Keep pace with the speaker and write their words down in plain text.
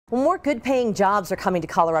Well, more good-paying jobs are coming to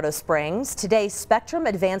Colorado Springs. Today, Spectrum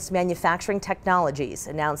Advanced Manufacturing Technologies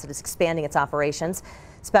announced it is expanding its operations.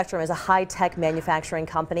 Spectrum is a high-tech manufacturing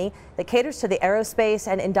company that caters to the aerospace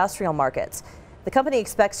and industrial markets. The company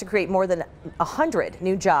expects to create more than 100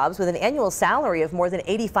 new jobs with an annual salary of more than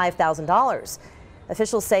 $85,000.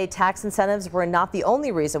 Officials say tax incentives were not the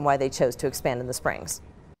only reason why they chose to expand in the Springs.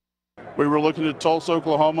 We were looking at Tulsa,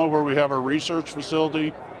 Oklahoma, where we have a research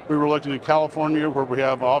facility. We were looking at California, where we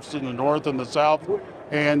have offices in the north and the south.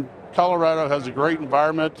 And Colorado has a great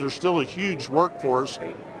environment. There's still a huge workforce,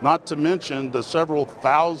 not to mention the several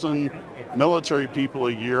thousand military people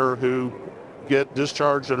a year who get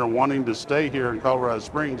discharged and are wanting to stay here in Colorado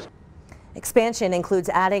Springs. Expansion includes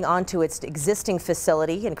adding onto its existing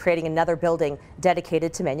facility and creating another building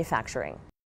dedicated to manufacturing.